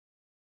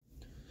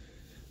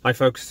Hi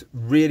folks,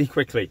 really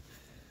quickly,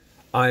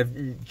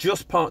 I've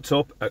just parked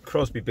up at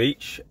Crosby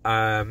Beach,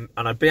 and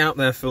I'd be out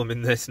there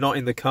filming this, not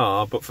in the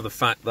car, but for the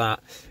fact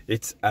that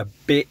it's a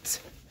bit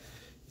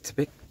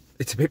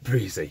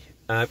breezy.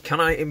 Can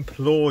I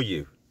implore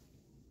you,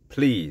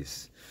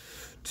 please,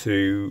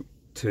 to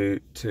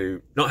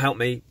not help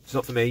me? It's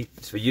not for me.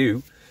 It's for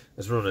you,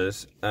 as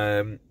runners.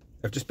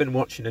 I've just been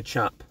watching a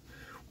chap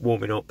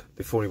warming up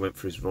before he went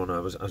for his run. I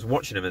was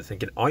watching him and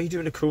thinking, are you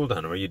doing a cool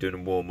down or are you doing a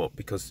warm up?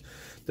 Because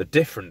the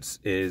difference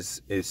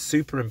is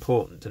super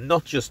important, and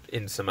not just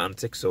in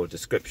semantics or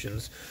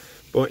descriptions,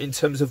 but in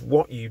terms of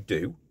what you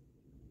do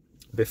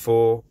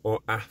before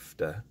or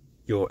after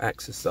your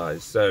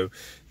exercise. So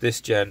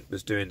this gent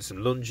was doing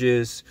some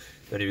lunges,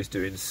 then he was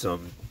doing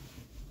some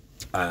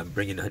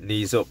bringing her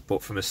knees up,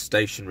 but from a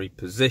stationary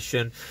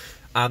position.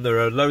 And there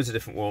are loads of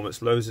different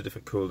warm-ups, loads of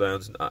different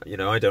cool-downs. You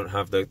know, I don't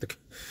have the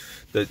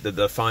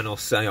final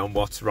say on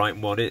what's right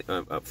and what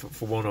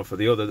for one or for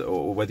the other,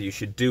 or whether you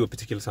should do a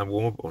particular time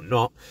warm-up or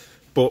not.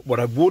 But what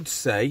I would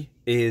say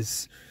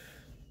is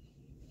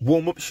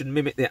warm-up should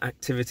mimic the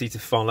activity to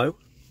follow.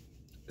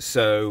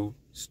 So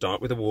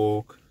start with a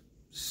walk,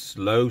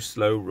 slow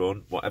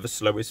run, whatever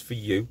slow is for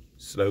you,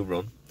 slow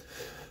run.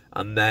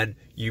 And then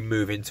you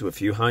move into a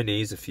few high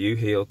knees, a few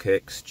heel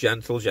kicks,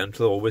 gentle,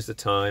 always the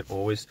time,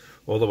 always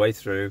all the way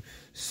through,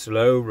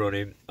 slow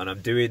running. And I'm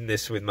doing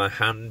this with my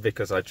hand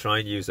because I try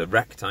and use a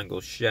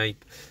rectangle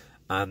shape.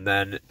 And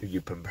then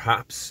you can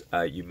perhaps,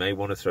 you may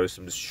want to throw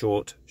some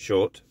short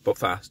but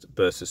fast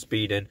bursts of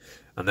speed in.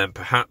 And then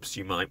perhaps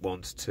you might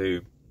want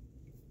to,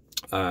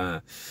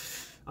 I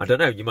don't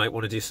know, you might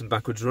want to do some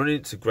backwards running.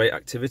 It's a great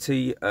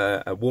activity,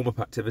 a warm-up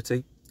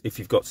activity, if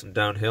you've got some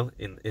downhill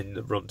in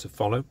the run to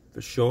follow,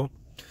 for sure.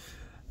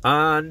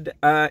 And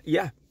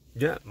yeah,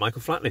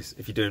 Michael Flatley's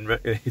if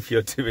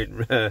you're doing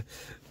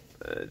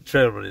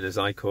trail running, as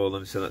I call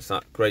them. So that's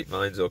that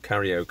grapevines or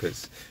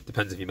karaokes,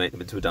 depends if you make them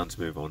into a dance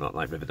move or not,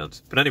 like river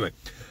dance. But anyway,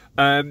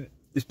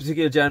 this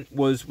particular gent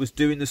was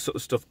doing this sort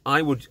of stuff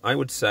I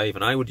would save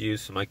and I would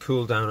use for my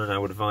cool down, and I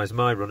would advise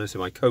my runners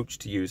who I coach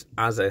to use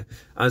as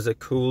a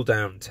cool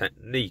down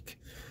technique.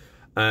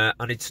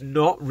 And it's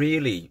not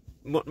really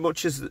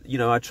much as, you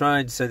know, I try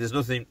and say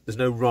there's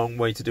no wrong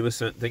way to do a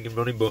certain thing in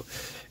running, but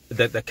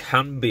there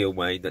can be a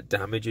way that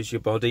damages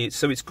your body.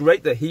 So it's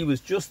great that he was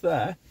just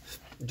there,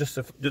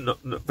 not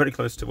very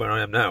close to where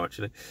I am now,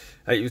 actually.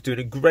 He was doing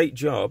a great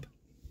job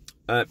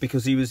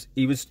because he was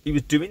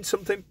doing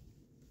something.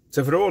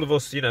 So for all of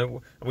us, you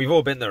know, and we've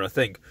all been there, I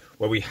think,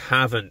 where we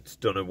haven't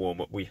done a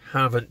warm up, we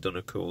haven't done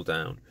a cool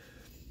down,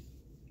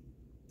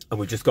 and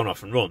we've just gone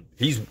off and run.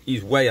 He's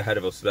way ahead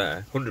of us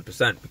there,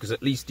 100%, because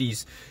at least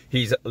he's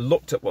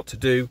looked at what to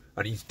do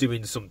and he's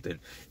doing something.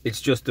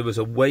 It's just there was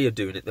a way of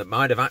doing it that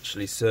might have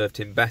actually served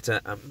him better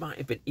and might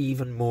have been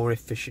even more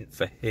efficient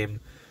for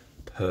him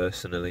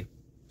personally.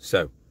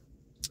 So,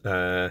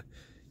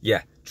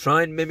 yeah,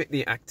 try and mimic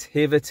the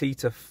activity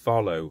to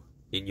follow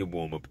in your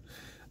warm-up.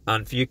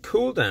 And for your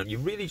cool down, you're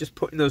really just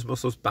putting those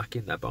muscles back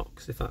in their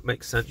box, if that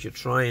makes sense. You're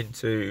trying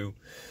to,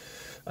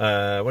 what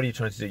are you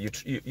trying to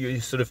do?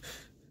 You're sort of,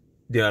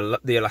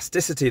 the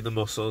elasticity of the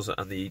muscles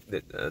and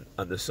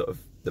the sort of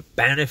the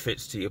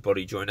benefits to your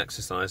body during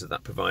exercise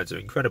that provides are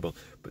incredible,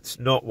 but it's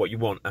not what you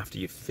want after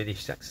you've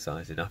finished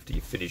exercising, after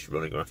you've finished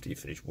running, or after you've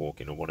finished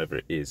walking, or whatever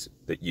it is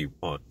that you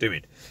are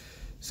doing.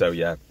 So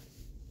yeah,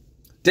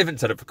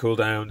 different setup for cool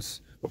downs,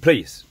 but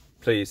please,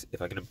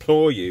 if I can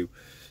implore you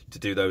to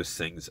do those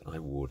things, I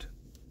would.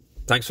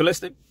 Thanks for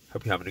listening.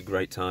 Hope you're having a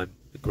great time,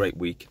 a great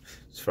week.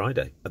 It's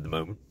Friday at the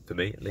moment, for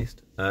me at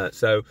least.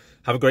 So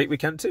have a great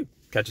weekend too.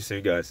 Catch you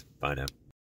soon, guys. Bye now.